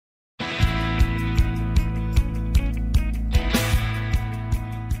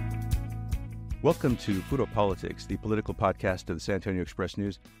Welcome to Puro Politics, the political podcast of the San Antonio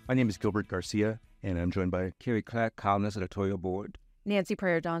Express-News. My name is Gilbert Garcia, and I'm joined by Carrie Clark, columnist, editorial board. Nancy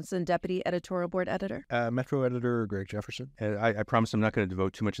Pryor-Johnson, deputy editorial board editor. Metro editor Greg Jefferson. And I promise I'm not going to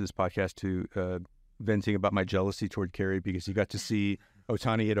devote too much of this podcast to venting about my jealousy toward Carrie, because you got to see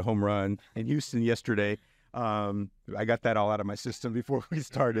Ohtani hit a home run in Houston yesterday. I got that all out of my system before we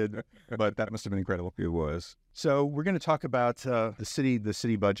started, but that must have been incredible. It was. So we're going to talk about the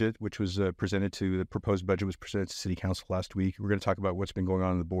city budget, which was the proposed budget was presented to City Council last week. We're going to talk about what's been going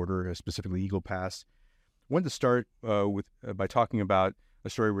on the border, specifically Eagle Pass. I wanted to start by talking about a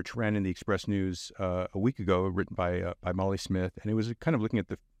story which ran in the Express-News a week ago, written by Molly Smith, and it was kind of looking at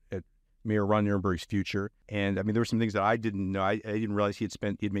Mayor Ron Nirenberg's future. And I mean, there were some things that I didn't know. I didn't realize he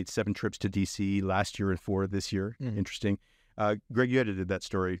had made 7 trips to D.C. last year and 4 this year. Mm-hmm. Interesting. Greg, you edited that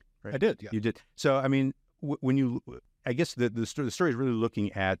story, right? I did, yeah. You did. So, I mean, I guess the story is really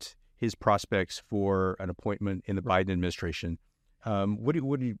looking at his prospects for an appointment in the Biden administration.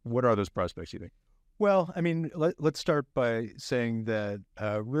 What are those prospects, you think? Well, I mean, let's start by saying that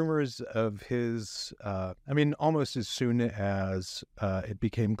rumors of his, almost as soon as it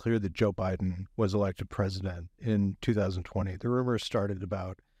became clear that Joe Biden was elected president in 2020, the rumors started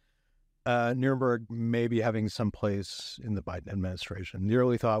about Nirenberg maybe having some place in the Biden administration. The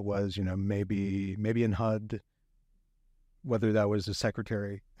early thought was, maybe in HUD, whether that was a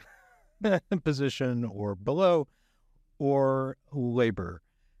secretary position or below, or labor.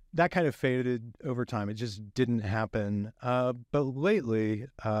 That kind of faded over time. It just didn't happen. But lately,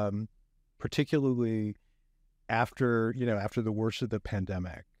 particularly after the worst of the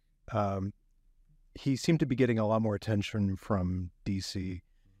pandemic, he seemed to be getting a lot more attention from D.C.,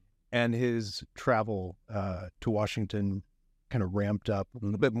 and his travel to Washington kind of ramped up a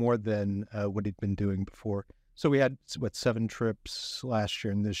little bit more than what he'd been doing before. So we had, 7 trips last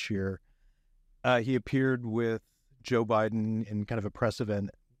year and this year. He appeared with Joe Biden in kind of a press event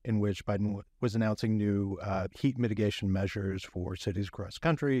in which Biden was announcing new heat mitigation measures for cities across the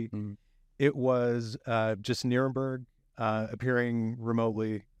country. Mm-hmm. It was just Nirenberg appearing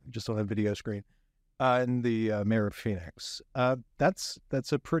remotely, just on a video screen, and the mayor of Phoenix. That's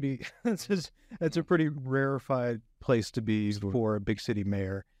a pretty that's a pretty rarefied place to be for a big city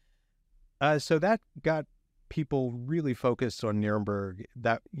mayor. So that got people really focused on Nirenberg.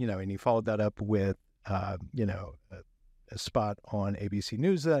 And he followed that up with a spot on ABC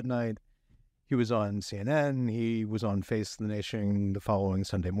News that night. He was on CNN. He was on Face the Nation the following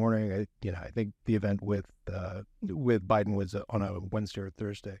Sunday morning. I think the event with Biden was on a Wednesday or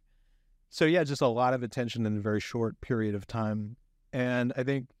Thursday. So yeah, just a lot of attention in a very short period of time. And I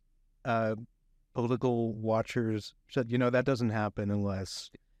think political watchers said, that doesn't happen unless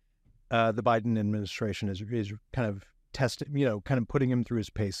the Biden administration is kind of testing, kind of putting him through his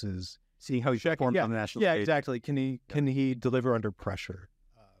paces. Seeing how he performs on the national stage. Yeah, exactly. Can he deliver under pressure?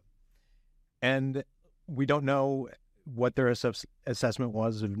 And we don't know what their assessment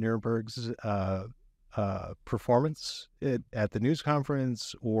was of Nirenberg's performance at the news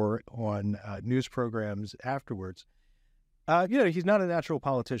conference or on news programs afterwards. He's not a natural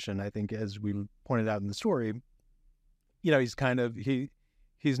politician, I think, as we pointed out in the story. He's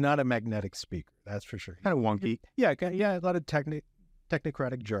he's not a magnetic speaker, that's for sure. Kind of wonky. Yeah, a lot of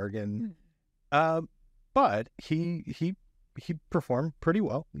technocratic jargon, but he performed pretty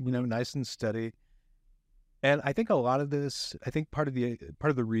well, nice and steady. And I think a lot of this, part of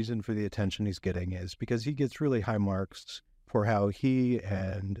the reason for the attention he's getting is because he gets really high marks for how he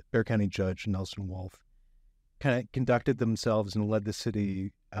and Bexar County Judge Nelson Wolff kind of conducted themselves and led the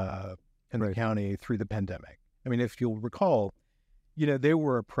city and the county through the pandemic. I mean, if you'll recall, they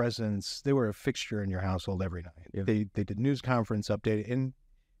were a presence, they were a fixture in your household every night. Yeah. They did news conference update, and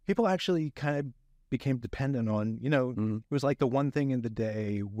people actually kind of became dependent on, It was like the one thing in the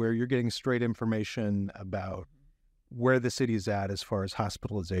day where you're getting straight information about where the city's at as far as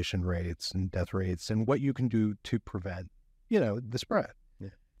hospitalization rates and death rates and what you can do to prevent, the spread. Yeah.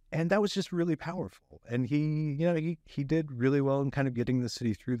 And that was just really powerful. And he did really well in kind of getting the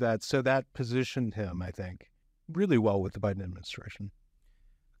city through that. So that positioned him, I think, really well with the Biden administration.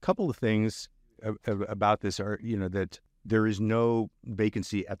 A couple of things about this are, that there is no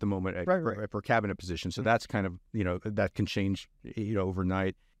vacancy at the moment for cabinet positions. So that's kind of, that can change,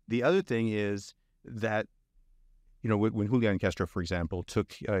 overnight. The other thing is that, when Julian Castro, for example,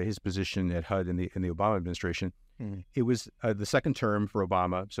 took his position at HUD in the Obama administration, it was the second term for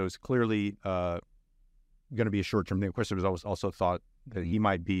Obama. So it's clearly going to be a short term thing. Of course, there was also thought that he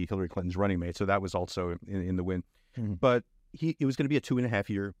might be Hillary Clinton's running mate. So that was also in the wind. Mm-hmm. But it was going to be a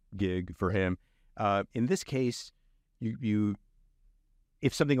 2.5-year gig for him. In this case, you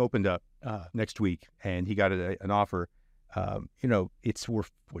if something opened up next week, and he got an offer. We're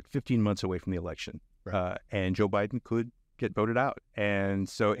 15 months away from the election, and Joe Biden could get voted out, and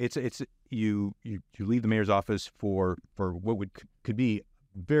so it's you leave the mayor's office for what could be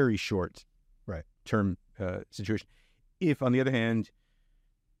very short term situation. If on the other hand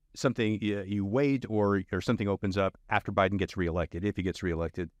something you wait or something opens up after Biden gets reelected, if he gets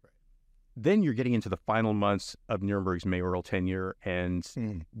reelected, then you're getting into the final months of Nuremberg's mayoral tenure, and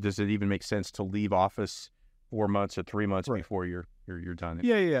does it even make sense to leave office 4 months or 3 months before you're done?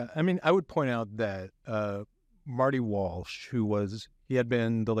 Yeah. I mean, I would point out that Marty Walsh, he had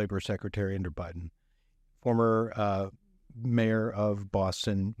been the labor secretary under Biden, former mayor of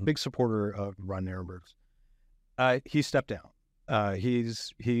Boston, big supporter of Ron Nirenberg's. He stepped down.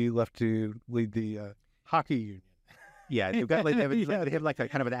 He left to lead the hockey union. Yeah, they've got they have like a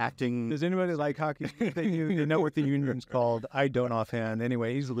kind of an acting. Does anybody like hockey? They know what the union's called. I don't offhand.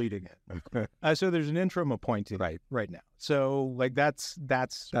 Anyway, he's leading it. So there's an interim appointee right now. So like that's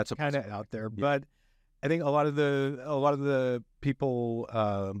kind of out there. Yeah. But I think a lot of the people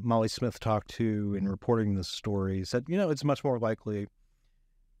Molly Smith talked to in reporting this story said, it's much more likely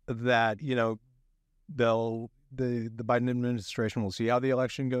that the Biden administration will see how the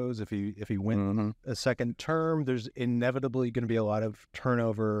election goes. If he wins a second term, there's inevitably going to be a lot of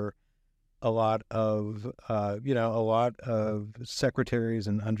turnover, a lot of secretaries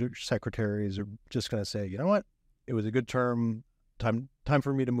and undersecretaries are just going to say, you know what, it was a good term. Time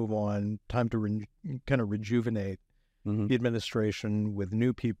for me to move on. Time to kind of rejuvenate the administration with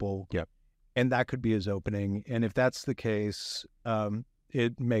new people. Yep. And that could be his opening. And if that's the case,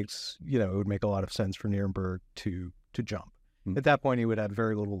 it makes, it would make a lot of sense for Nirenberg to jump. At that point, he would have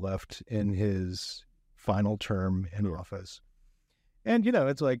very little left in his final term in office. And,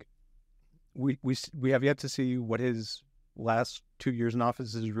 it's like we have yet to see what his last 2 years in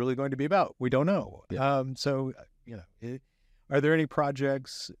office is really going to be about. We don't know. Yeah. Are there any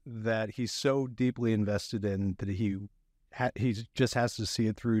projects that he's so deeply invested in that he just has to see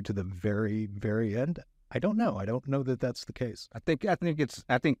it through to the very, very end? I don't know. I don't know that that's the case. I think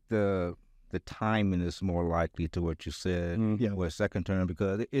the timing is more likely to what you said with second term,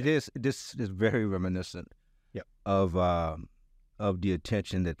 because this is very reminiscent of the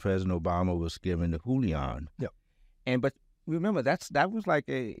attention that President Obama was giving to Julian. But remember that was like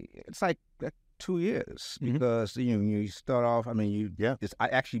it's like 2 years, because you start off. I mean, it's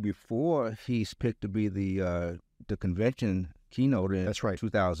actually before he's picked to be the convention keynote in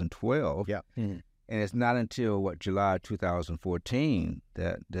 2012. And it's not until July 2014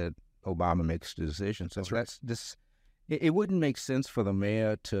 that Obama makes the decision. So it wouldn't make sense for the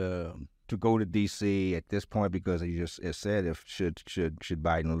mayor to go to D.C. at this point, because he just said if should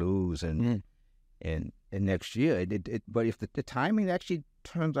Biden lose and next year. But if the timing actually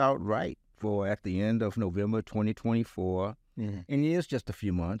turns out right for at the end of November 2024, and it is just a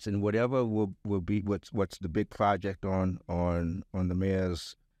few months, and whatever will be what's the big project on the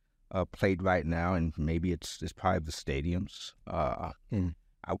mayor's plate right now, and maybe it's probably the stadiums.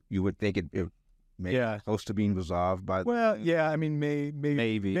 You would think it may be close to being resolved by. Well, I mean,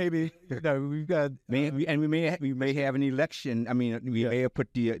 maybe. No, we've got. We may have an election. I mean, we may have put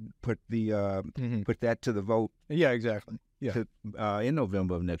that to the vote. Yeah, exactly. Yeah, in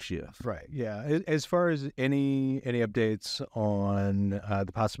November of next year. Right. Yeah. As far as any updates on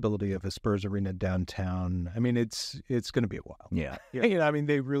the possibility of a Spurs arena downtown, I mean, it's going to be a while. Yeah. I mean,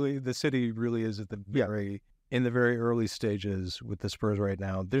 the city really is at the in the very early stages with the Spurs right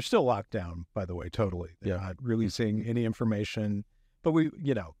now. They're still locked down, by the way, totally. They're not releasing any information, but we've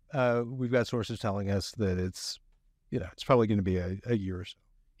got sources telling us that it's probably going to be a year or so.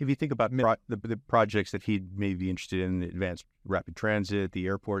 If you think about the projects that he may be interested in, advanced rapid transit, the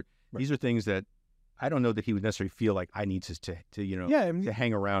airport, these are things that I don't know that he would necessarily feel like I need to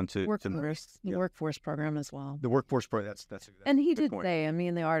hang around to the workforce program as well. The workforce program, that's and he did say, I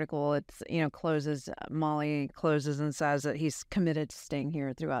mean, the article, it's closes. Molly closes and says that he's committed to staying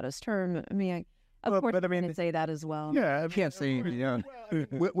here throughout his term. I mean, of course, I can say that as well. Yeah, I can't say.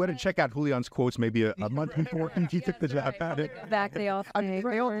 Way to check out Julian's quotes maybe a month before he took the job. Back they all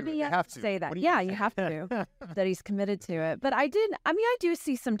have to say that. Yeah, you have to that he's committed to it. But I do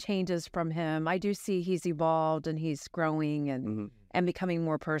see some changes from him. I do see he's evolved and he's growing and becoming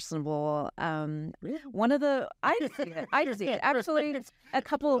more personable. One of the I see it actually a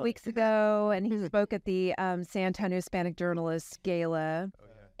couple of weeks ago, and he spoke at the San Antonio Hispanic Journalists Gala.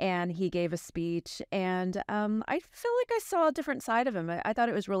 And he gave a speech, and I feel like I saw a different side of him. I thought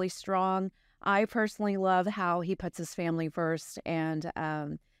it was really strong. I personally love how he puts his family first, and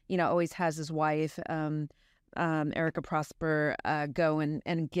always has his wife Erica Prosper go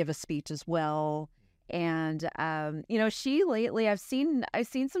and give a speech as well. And she lately, I've seen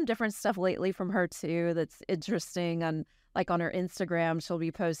some different stuff lately from her too that's interesting. On her Instagram,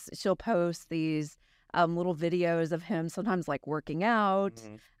 she'll post these little videos of him sometimes like working out.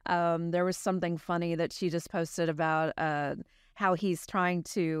 Mm-hmm. There was something funny that she just posted about how he's trying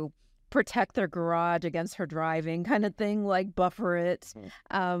to protect their garage against her driving, kind of thing, like buffer it,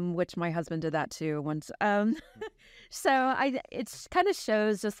 which my husband did that too once. So it kind of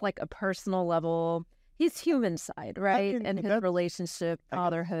shows just like a personal level, his human side, right? And his relationship,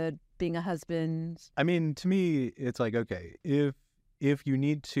 fatherhood, being a husband. I mean, to me, it's like, okay, if you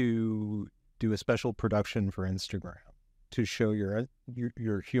need to do a special production for Instagram to show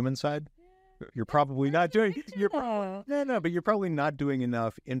your human side, you're probably not doing. But you're probably not doing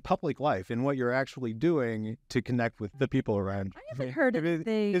enough in public life, in what you're actually doing to connect with the people around. I haven't heard of it.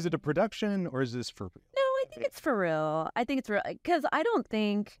 Is it a production or is this for real? No, I think it's for real. I think it's real because I don't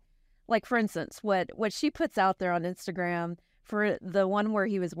think, like for instance, what she puts out there on Instagram for the one where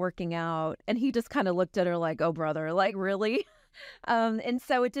he was working out, and he just kind of looked at her like, "Oh, brother, like really." And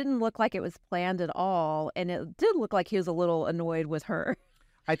so it didn't look like it was planned at all, and it did look like he was a little annoyed with her.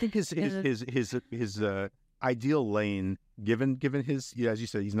 I think his ideal lane, given his, as you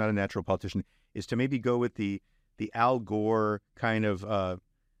said, he's not a natural politician, is to maybe go with the Al Gore kind of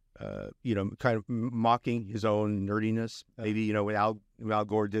mocking his own nerdiness. Maybe when Al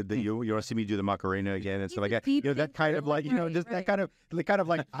Gore did the you want to see me do the Macarena again and stuff like that. That kind of like that kind of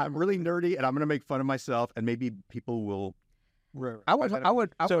like I'm really nerdy and I'm going to make fun of myself and maybe people will. Right.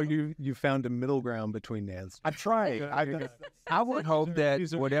 So you found a middle ground between Nancy. I'm trying. I would hope that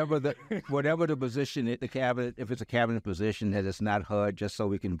whatever the position at the cabinet, if it's a cabinet position, that it's not HUD, just so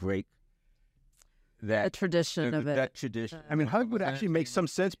we can break that a tradition of it. That tradition. I mean, HUD would actually make some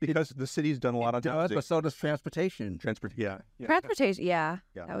sense because the city's done a lot of things. But so does transportation. Transportation, yeah.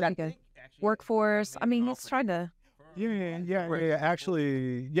 That would be good. Workforce. I mean, he's trying to.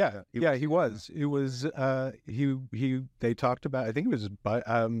 Actually, he was. It was. They talked about. I think it was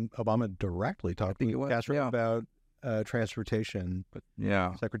Obama directly talked to Castro about transportation. But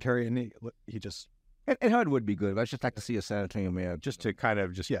secretary, and he just. And HUD would be good. I'd just like to see a sanitarium mayor just to kind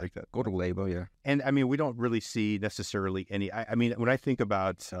of like that. Go to labor, And I mean, we don't really see necessarily any. I mean, when I think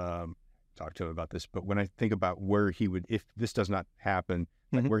about talk to him about this, but when I think about where he would, if this does not happen.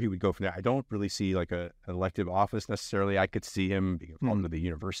 Like where he would go from there. I don't really see like an elective office necessarily. I could see him being involved with a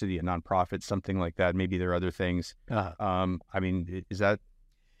university, a nonprofit, something like that. Maybe there are other things. I mean, is that?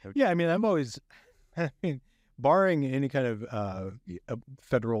 Yeah, I mean, I'm always, barring any kind of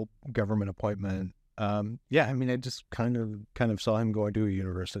federal government appointment. I mean, I just kind of saw him going to a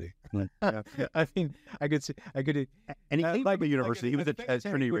university. I mean, I could. And he came from a university. He was at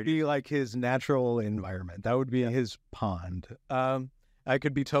Trinity. Would be like his natural environment. That would be his pond. I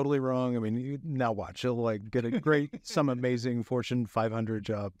could be totally wrong. I mean, now watch. He'll like get some amazing Fortune 500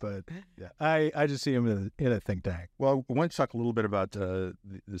 job, but I just see him in a think tank. Well, I want to talk a little bit about the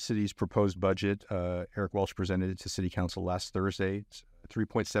city's proposed budget. Eric Welch presented it to City Council last Thursday. It's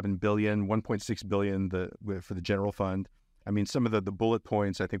 $3.7 billion, $1.6 billion for the general fund. I mean, some of the bullet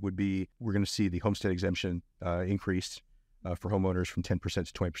points I think would be we're going to see the homestead exemption increased for homeowners from 10%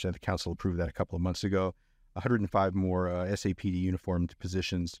 to 20%. The council approved that a couple of months ago. 105 more SAPD uniformed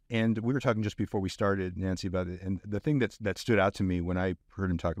positions. And we were talking just before we started, Nancy, about it. And the thing that stood out to me when I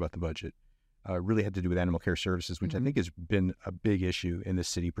heard him talk about the budget really had to do with animal care services, which I think has been a big issue in this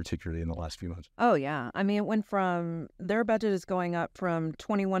city, particularly in the last few months. Oh, yeah. I mean, it went from, their budget is going up from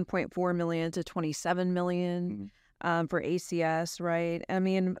 $21.4 million to $27 million for ACS, right? I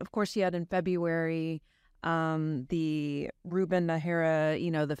mean, of course, you had in February the Ruben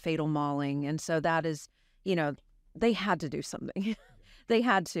Nahara, the fatal mauling. And so that is, they had to do something. They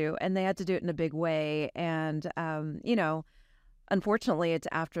had to, and they had to do it in a big way. And, unfortunately, it's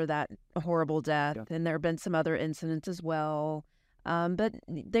after that horrible death, and there have been some other incidents as well. But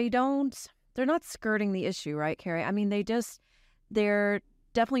they're not skirting the issue, right, Carrie? I mean, they're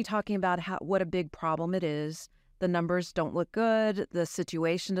definitely talking about what a big problem it is. The numbers don't look good. The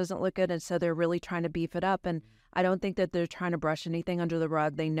situation doesn't look good. And so they're really trying to beef it up. And I don't think that they're trying to brush anything under the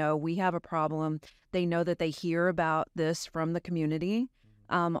rug. They know we have a problem. They know that they hear about this from the community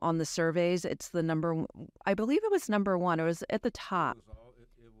on the surveys. It's the number, I believe it was number one. It was at the top.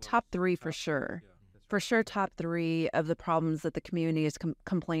 Top three for sure. For sure, top three of the problems that the community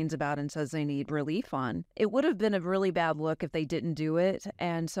complains about and says they need relief on. It would have been a really bad look if they didn't do it.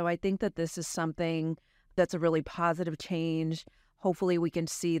 And so I think that this is something that's a really positive change. Hopefully we can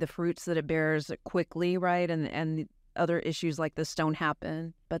see the fruits that it bears quickly, right? And other issues like this don't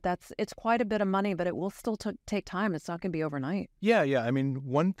happen. But it's quite a bit of money, but it will still take time. It's not going to be overnight. Yeah. I mean,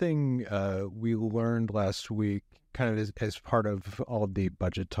 one thing we learned last week, kind of as part of all of the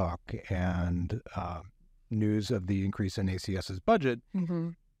budget talk and news of the increase in ACS's budget,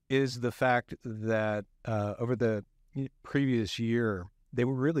 is the fact that over the previous year, they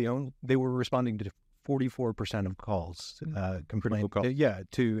were responding to 44% of calls,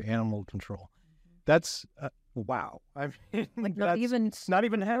 to animal control. That's wow. I mean, like not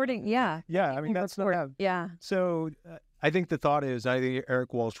even hurting. Yeah. Yeah. I mean, that's not. Yeah. So I think the thought is, I think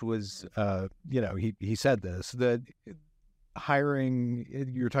Eric Walsh was, he said this, that hiring,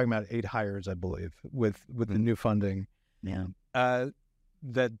 you're talking about 8 hires, I believe, with the new funding. Yeah.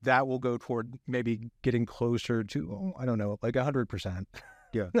 That will go toward maybe getting closer to, I don't know, like 100%.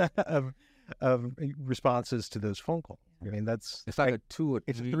 Yeah. of responses to those phone calls. I mean, it's like it's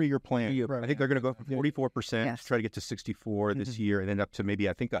a 3-year plan. Right. I think they're going to go from 44% to try to get to 64 this year, and then up to maybe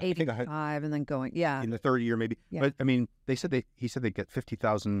 85, and then going in the third year maybe. Yeah. But I mean, he said they get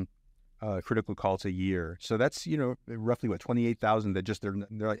 50,000 critical calls a year. So that's roughly 28,000 that just they're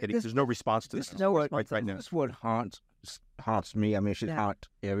like, there's no response to this. No response right now. This is what haunts me. I mean, it should haunt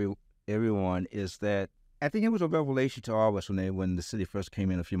everyone. Is that I think it was a revelation to all of us when the city first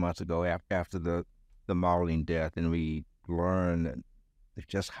came in a few months ago after the Marlene death, and we learned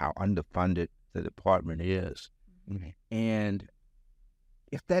just how underfunded the department is. Mm-hmm. And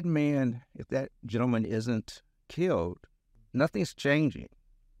if that gentleman isn't killed, nothing's changing.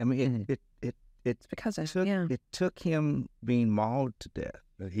 I mean, it's because it took him being mauled to death.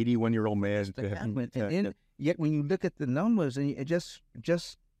 An 81-year-old man. And yet when you look at the numbers, and it just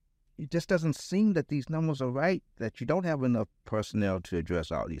doesn't seem that these numbers are right, that you don't have enough personnel to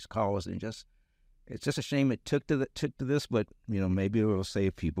address all these calls, and it's just a shame it took to this, but maybe it will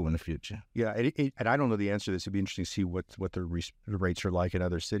save people in the future. Yeah, and I don't know the answer to this. It'd be interesting to see what the rates are like in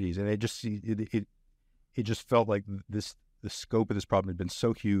other cities, and it just felt like the scope of this problem had been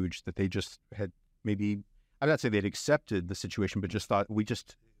so huge that they just had maybe, I'm not saying they'd accepted the situation, but just thought we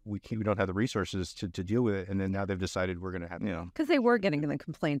don't have the resources to deal with it, and then now they've decided we're going to have because they were getting the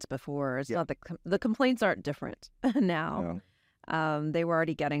complaints before. It's not the complaints aren't different now. Yeah. They were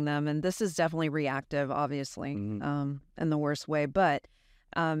already getting them, and this is definitely reactive, obviously, in the worst way. But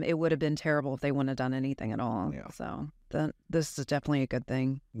it would have been terrible if they wouldn't have done anything at all. Yeah. So this is definitely a good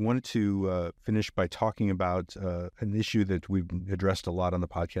thing. Wanted to finish by talking about an issue that we've addressed a lot on the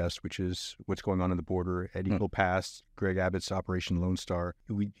podcast, which is what's going on the border at Eagle Pass. Greg Abbott's Operation Lone Star.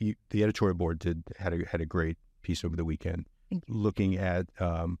 The editorial board had a great piece over the weekend looking at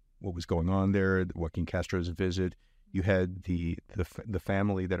what was going on there. Joaquin Castro's visit. You had the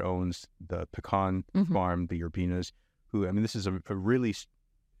family that owns the pecan farm, the Urbinas, who, I mean, this is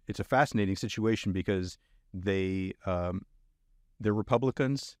it's a fascinating situation because they're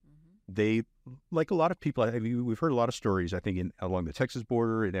Republicans. They, like a lot of people, we've heard a lot of stories, I think, along the Texas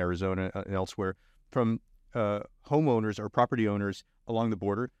border, in Arizona, and elsewhere, from homeowners or property owners along the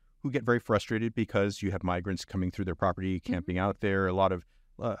border who get very frustrated because you have migrants coming through their property, camping out there. A lot of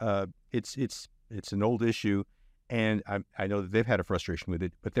it's an old issue. And I know that they've had a frustration with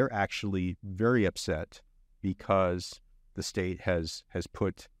it, but they're actually very upset because the state has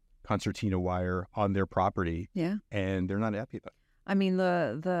put concertina wire on their property. Yeah. And they're not happy about it. I mean,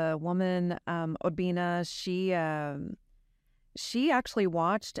 the woman, Urbina, she actually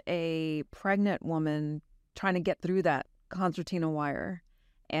watched a pregnant woman trying to get through that concertina wire,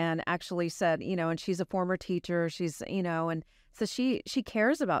 and actually said, and she's a former teacher, she's, and so she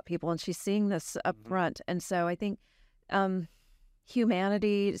cares about people, and she's seeing this up front. And so I think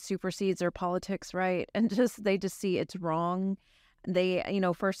humanity supersedes their politics, right? And they just see it's wrong. They,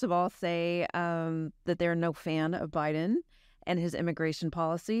 first of all, say that they're no fan of Biden and his immigration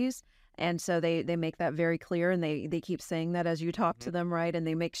policies. And so they make that very clear, and they keep saying that as you talk to them, right? And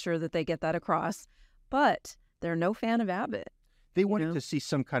they make sure that they get that across. But they're no fan of Abbott. They wanted to see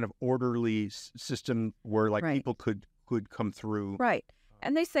some kind of orderly system where people could come through. Right.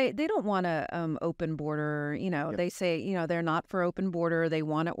 And they say they don't want an open border. They say, they're not for open border. They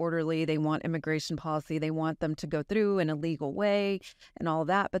want it orderly. They want immigration policy. They want them to go through in a legal way and all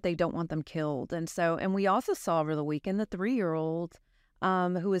that, but they don't want them killed. And we also saw over the weekend the 3-year-old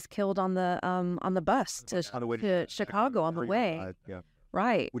who was killed on the bus to Chicago on the way.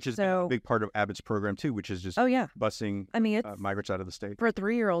 Right. Which is a big part of Abbott's program, too, which is just busing migrants out of the state. For a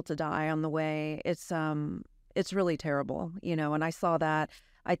 3-year-old to die on the way, it's really terrible, and I saw that.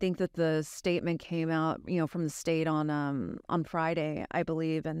 I think that the statement came out, from the state on Friday, I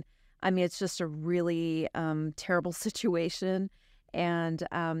believe. And I mean, it's just a really terrible situation. And,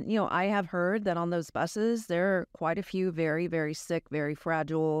 I have heard that on those buses, there are quite a few very, very sick, very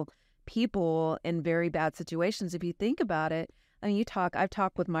fragile people in very bad situations. If you think about it, I mean, I've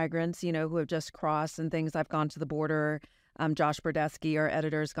talked with migrants, who have just crossed and things. I've gone to the border. Josh Berdesky, our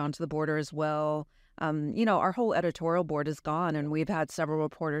editor, has gone to the border as well. Our whole editorial board is gone, and we've had several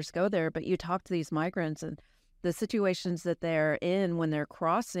reporters go there. But you talk to these migrants and the situations that they're in when they're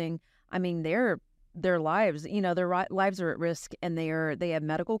crossing. I mean, their lives, their lives are at risk, and they have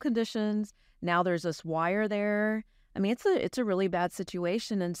medical conditions. Now there's this wire there. I mean, it's a really bad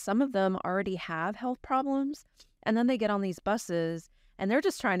situation, and some of them already have health problems, and then they get on these buses, and they're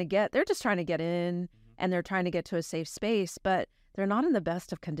just trying to get in, and they're trying to get to a safe space, but they're not in the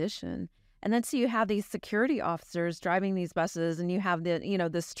best of condition. And then so you have these security officers driving these buses, and you have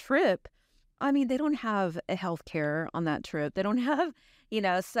this trip. I mean, they don't have a health care on that trip. They don't have,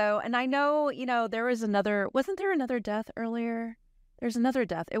 so, and I know, wasn't there another death earlier? There's another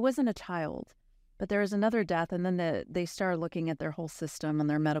death. It wasn't a child, but there was another death. And then they started looking at their whole system and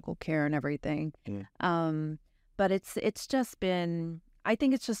their medical care and everything. Mm. But it's just been, I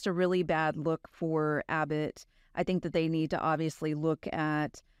think it's just a really bad look for Abbott. I think that they need to obviously look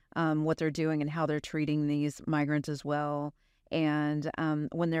at what they're doing and how they're treating these migrants as well. And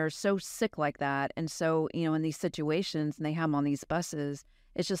when they're so sick like that, and so, in these situations, and they have them on these buses,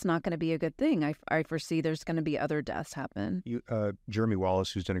 it's just not going to be a good thing. I foresee there's going to be other deaths happen. Jeremy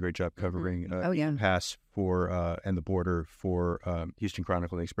Wallace, who's done a great job covering pass for and the border for Houston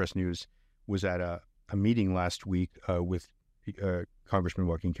Chronicle and Express News, was at a meeting last week with Congressman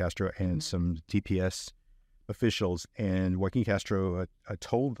Joaquin Castro and some DPS officials. And Joaquin Castro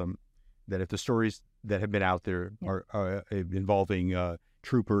told them that if the stories that have been out there are involving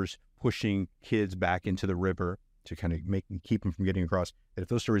troopers pushing kids back into the river to kind of keep them from getting across, that if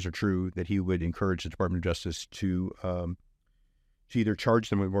those stories are true, that he would encourage the Department of Justice to either charge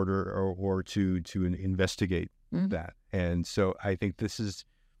them with murder or to investigate that. And so I think this is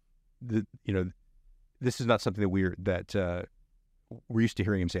not something that we're used to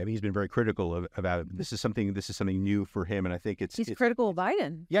hearing him say. I mean, he's been very critical of Abbott. This is something new for him, and I think it's critical of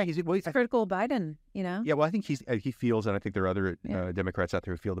Biden. Yeah, he's critical of Biden. Yeah, well, I think he feels, and I think there are other Democrats out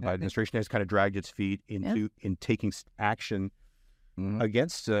there who feel the Biden administration has kind of dragged its feet in taking action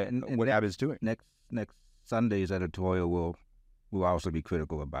against what Abbott's doing. Next Sunday's editorial will also be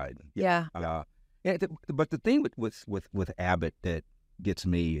critical of Biden. Yeah. But the thing with Abbott that gets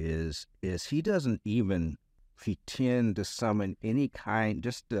me is he doesn't even pretend to summon any kind,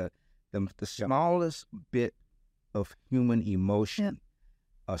 just the smallest bit of human emotion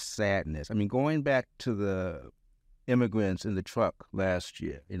or sadness. I mean, going back to the immigrants in the truck last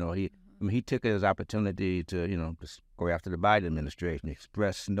year, he took it as opportunity to, just go after the Biden administration,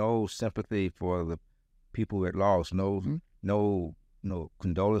 express no sympathy for the people who had lost, no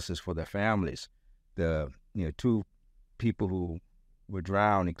condolences for their families. The two people who were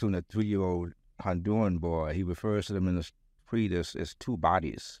drowned, including a 3-year-old Honduran boy, he refers to them in the street as two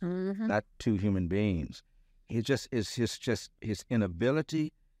bodies, not two human beings. It just is his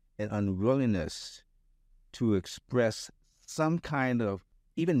inability and unwillingness to express some kind of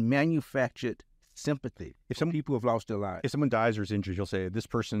even manufactured sympathy. If some people have lost their lives, if someone dies or is injured, you'll say this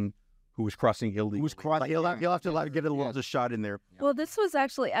person who was crossing illegally. He'll have to get a little shot in there. Well, this was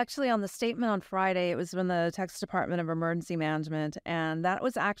actually on the statement on Friday. It was from the Texas Department of Emergency Management, and that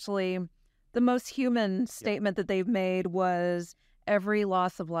was actually the most human statement that they've made. Was every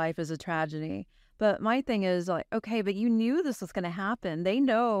loss of life is a tragedy. But my thing is like, okay, but you knew this was going to happen. They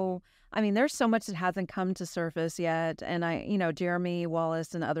know. I mean, there's so much that hasn't come to surface yet. And Jeremy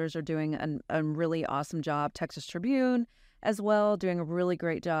Wallace and others are doing a really awesome job. Texas Tribune as well, doing a really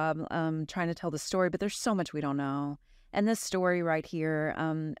great job trying to tell the story. But there's so much we don't know. And this story right here,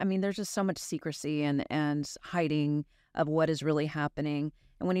 I mean, there's just so much secrecy and hiding of what is really happening.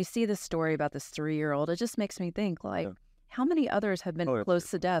 And when you see this story about this 3-year-old, it just makes me think, like, how many others have been close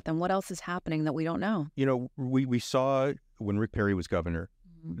to death, and what else is happening that we don't know? We saw when Rick Perry was governor,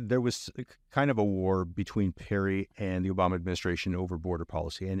 there was kind of a war between Perry and the Obama administration over border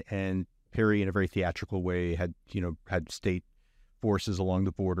policy. And Perry, in a very theatrical way, had state forces along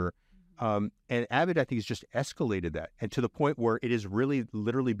the border. And Abbott, I think, has just escalated that, and to the point where it has really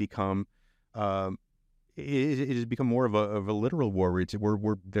literally become it has become more of a literal war. Where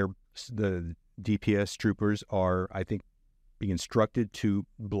the DPS troopers are, I think, being instructed to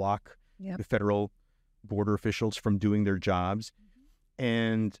block the federal border officials from doing their jobs.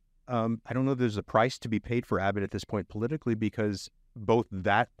 And I don't know if there's a price to be paid for Abbott at this point politically, because both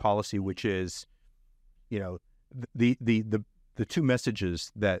that policy, which is, the two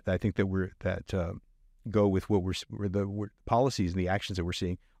messages that I think that go with what the policies and the actions that we're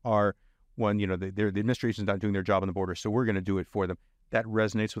seeing are, one, you know, the administration's not doing their job on the border, so we're going to do it for them. That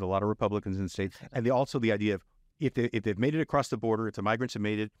resonates with a lot of Republicans in the state. And also the idea of if they've made it across the border, if the migrants have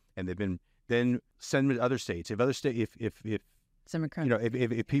made it and they've been, then send them to other states. If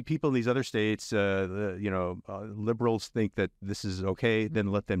people in these other states, liberals think that this is okay, then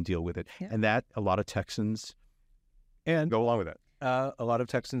let them deal with it. Yeah. And that a lot of Texans go along with that. A lot of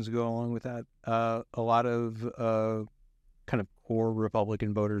Texans go along with that. A lot of kind of core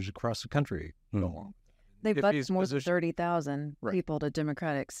Republican voters across the country go along. They bucked more than 30,000 people to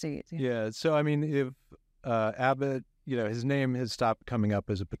Democratic states. Yeah. So, I mean, if Abbott, you know, his name has stopped coming up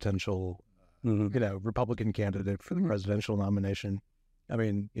as a potential, you know, Republican candidate for the presidential nomination. I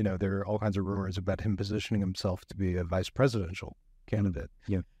mean, you know, there are all kinds of rumors about him positioning himself to be a vice presidential candidate.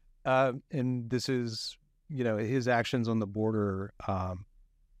 Yeah. And this is, you know, his actions on the border,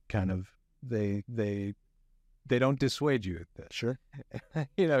 kind of, they don't dissuade you. Sure.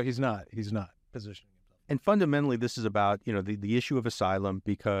 You know, he's not positioning himself. And fundamentally, this is about, you know, the issue of asylum,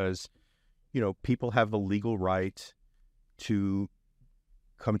 because, you know, people have a legal right to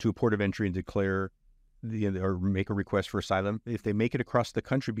come to a port of entry and declare or make a request for asylum. If they make it across the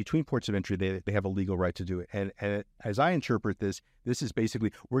country between ports of entry, they have a legal right to do it. And as I interpret this is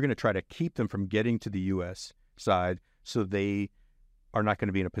basically, we're going to try to keep them from getting to the U.S. side, so they are not going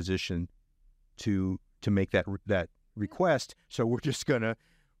to be in a position to make that request. So we're just going to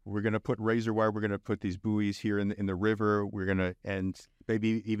put razor wire. We're going to put these buoys here in the river. We're going to, and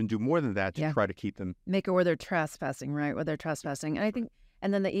maybe even do more than that to try to keep them. Make it where they're trespassing, right? Where they're trespassing. And I think,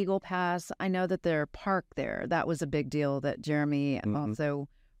 and then the Eagle Pass, I know that their park there, that was a big deal that Jeremy also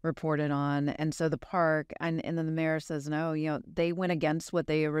reported on. And so the park, and then the mayor says, no, you know, they went against what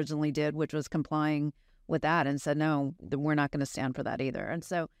they originally did, which was complying with that, and said, no, we're not going to stand for that either. And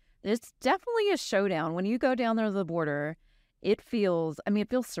so it's definitely a showdown. When you go down there to the border, it feels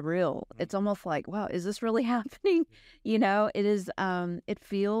surreal. It's almost like, wow, is this really happening? You know, it is, it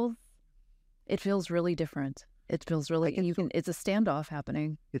feels really different. It feels really, it's a standoff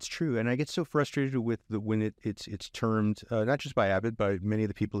happening. It's true. And I get so frustrated with when it's termed, not just by Abbott, by many of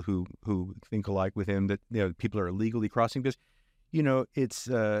the people who think alike with him, that, you know, people are illegally crossing, because, you know, it's,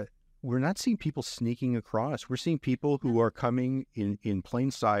 we're not seeing people sneaking across. We're seeing people who are coming in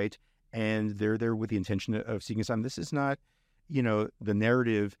plain sight, and they're there with the intention of seeking asylum. This is not, you know, the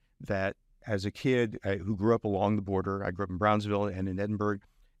narrative that as a kid who grew up along the border, I grew up in Brownsville and in Edinburgh,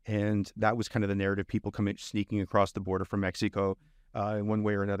 and that was kind of the narrative, people coming, sneaking across the border from Mexico in one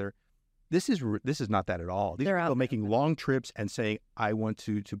way or another. This is not that at all. These are people making long trips and saying, I want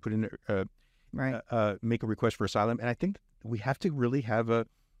to put in, make a request for asylum. And I think we have to really have a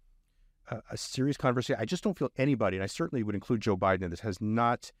serious conversation. I just don't feel anybody, and I certainly would include Joe Biden in this, has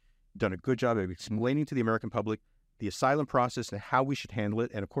not done a good job of explaining to the American public the asylum process and how we should handle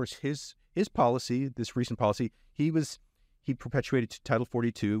it. And of course, his policy, this recent policy, he perpetuated Title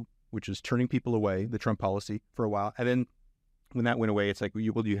 42, which is turning people away, the Trump policy, for a while. And then when that went away, it's like,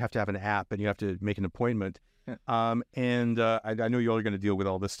 you have to have an app and you have to make an appointment. Yeah. I know you all are going to deal with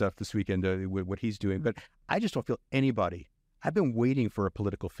all this stuff this weekend with what he's doing, but I just don't feel anybody. I've been waiting for a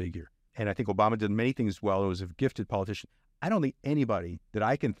political figure, and I think Obama did many things well. It was a gifted politician. I don't think anybody that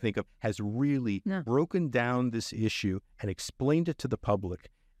I can think of has really broken down this issue and explained it to the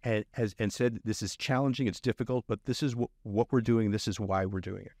public and said, this is challenging, it's difficult, but this is what we're doing, this is why we're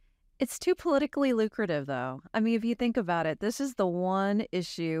doing it. It's too politically lucrative, though. I mean, if you think about it, this is the one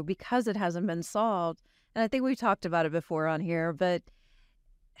issue, because it hasn't been solved, and I think we talked about it before on here, but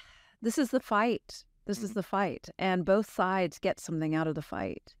this is the fight. This is the fight, and both sides get something out of the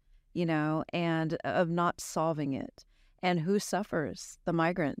fight, you know, and of not solving it. And who suffers? The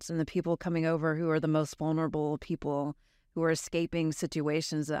migrants and the people coming over who are the most vulnerable people, who are escaping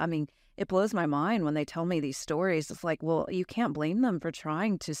situations. I mean, it blows my mind when they tell me these stories. It's like, well, you can't blame them for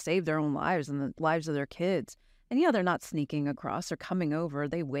trying to save their own lives and the lives of their kids. And yeah, they're not sneaking across or coming over.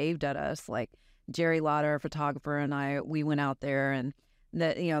 They waved at us. Like Jerry Lauder, a photographer, and we went out there, and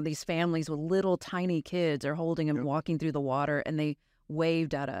these families with little tiny kids are holding them, walking through the water, and they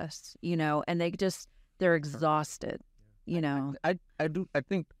waved at us, you know, and they're exhausted. You know, I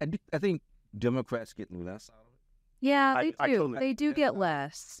think Democrats get less out of it. Yeah, they do. They do get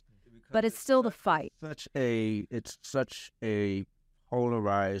less, but it's still the fight. It's such a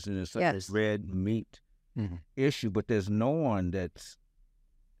polarized and it's such a red meat issue. But there's no one that's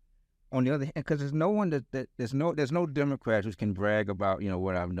on the other hand, because there's no one there's no Democrats who can brag about, you know,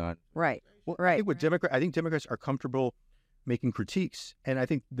 what I've done. Right. Well, right. I think Democrats are comfortable making critiques, and I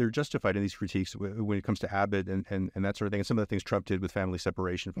think they're justified in these critiques when it comes to Abbott and that sort of thing, and some of the things Trump did with family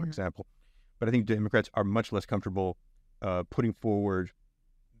separation, for example. but I think Democrats are much less comfortable putting forward,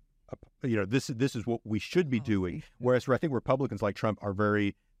 this is what we should be doing. Whereas I think Republicans like Trump are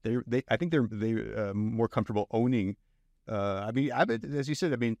very, I think they're more comfortable owning. As you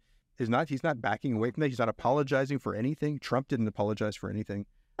said, he's not backing away from that. He's not apologizing for anything. Trump didn't apologize for anything.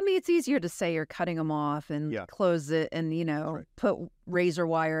 I mean, it's easier to say you're cutting them off and close it and, right. Put razor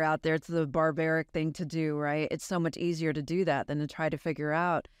wire out there. It's the barbaric thing to do, right? It's so much easier to do that than to try to figure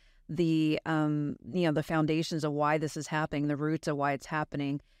out the foundations of why this is happening, the roots of why it's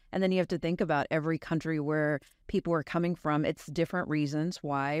happening. And then you have to think about every country where people are coming from. It's different reasons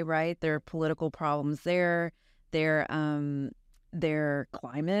why, right? There are political problems there. Their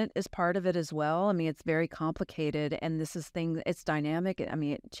climate is part of it as well. I mean, it's very complicated, and it's dynamic. I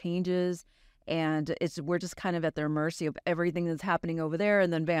mean, it changes, and we're just kind of at their mercy of everything that's happening over there,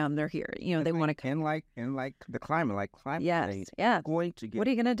 and then bam, they're here. They want to. And like the climate, yes, going to get. What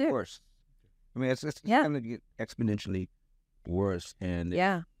are you going to do? Worse. I mean, it's going to get exponentially worse, and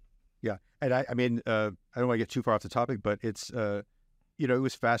and I don't want to get too far off the topic, but it's. It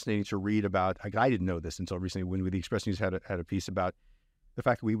was fascinating to read about. I didn't know this until recently when the Express News had a piece about the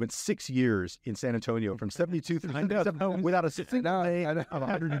fact that we went 6 years in San Antonio from 72 through 77 without a single day of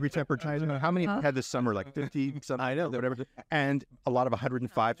 100-degree temperature. How many had this summer? Like 50 something? I know, whatever. And a lot of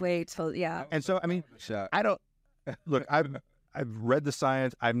 105. Wait till And so I don't look. I've read the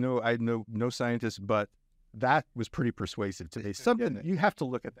science. I know no scientist, but that was pretty persuasive to me. Something you have to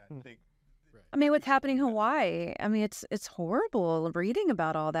look at that and think. I mean, what's happening in Hawaii? I mean, it's horrible reading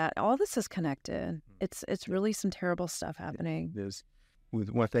about all that. All this is connected. It's really some terrible stuff happening. It is. We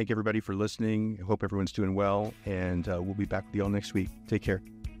want to thank everybody for listening. I hope everyone's doing well, and we'll be back with you all next week. Take care.